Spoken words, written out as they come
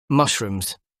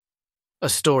Mushrooms. A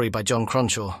story by Jon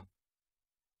Cronshaw.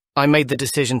 I made the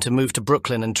decision to move to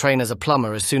Brooklyn and train as a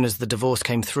plumber as soon as the divorce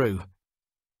came through.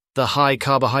 The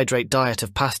high-carbohydrate diet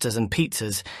of pastas and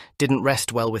pizzas didn't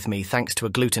rest well with me thanks to a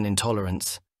gluten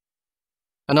intolerance.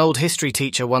 An old history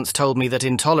teacher once told me that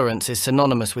intolerance is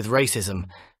synonymous with racism,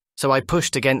 so I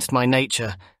pushed against my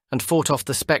nature and fought off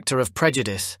the spectre of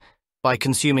prejudice by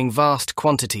consuming vast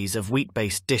quantities of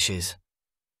wheat-based dishes.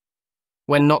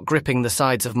 When not gripping the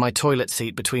sides of my toilet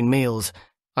seat between meals,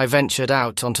 I ventured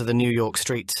out onto the New York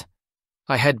streets.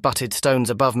 I head-butted stones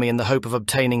above me in the hope of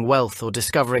obtaining wealth or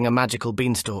discovering a magical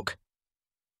beanstalk.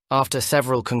 After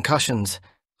several concussions,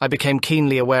 I became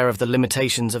keenly aware of the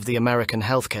limitations of the American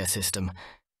healthcare system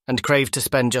and craved to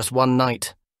spend just one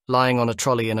night lying on a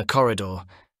trolley in a corridor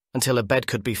until a bed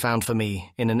could be found for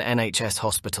me in an NHS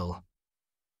hospital.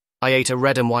 I ate a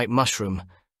red and white mushroom,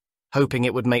 hoping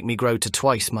it would make me grow to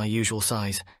twice my usual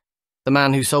size. The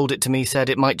man who sold it to me said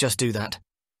it might just do that.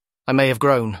 I may have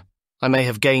grown. I may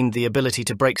have gained the ability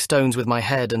to break stones with my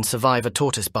head and survive a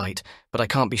tortoise bite, but I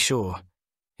can't be sure.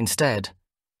 Instead,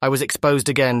 I was exposed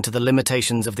again to the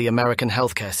limitations of the American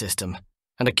healthcare system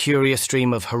and a curious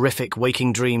stream of horrific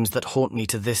waking dreams that haunt me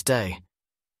to this day.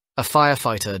 A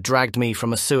firefighter dragged me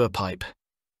from a sewer pipe.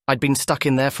 I'd been stuck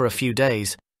in there for a few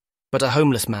days, but a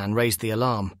homeless man raised the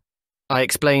alarm. I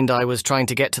explained I was trying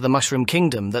to get to the Mushroom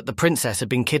Kingdom, that the princess had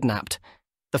been kidnapped.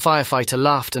 The firefighter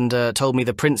laughed and told me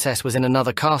the princess was in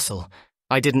another castle.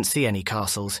 I didn't see any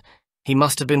castles. He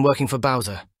must have been working for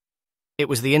Bowser. It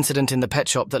was the incident in the pet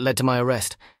shop that led to my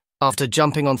arrest. After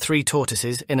jumping on 3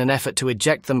 tortoises in an effort to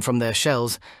eject them from their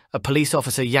shells, a police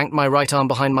officer yanked my right arm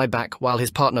behind my back while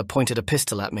his partner pointed a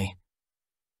pistol at me.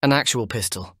 An actual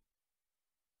pistol.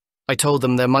 I told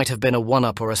them there might have been a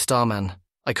one-up or a starman.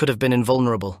 I could have been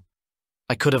invulnerable.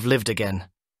 I could have lived again.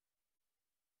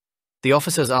 The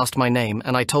officers asked my name,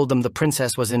 and I told them the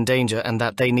princess was in danger and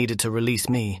that they needed to release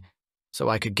me, so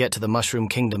I could get to the Mushroom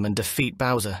Kingdom and defeat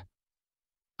Bowser.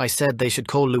 I said they should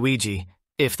call Luigi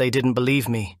if they didn't believe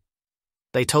me.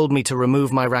 They told me to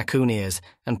remove my raccoon ears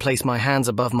and place my hands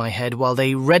above my head while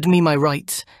they read me my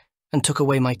rights and took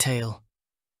away my tail.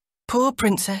 Poor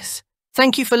princess.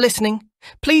 Thank you for listening.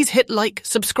 Please hit like,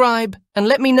 subscribe, and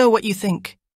let me know what you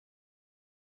think.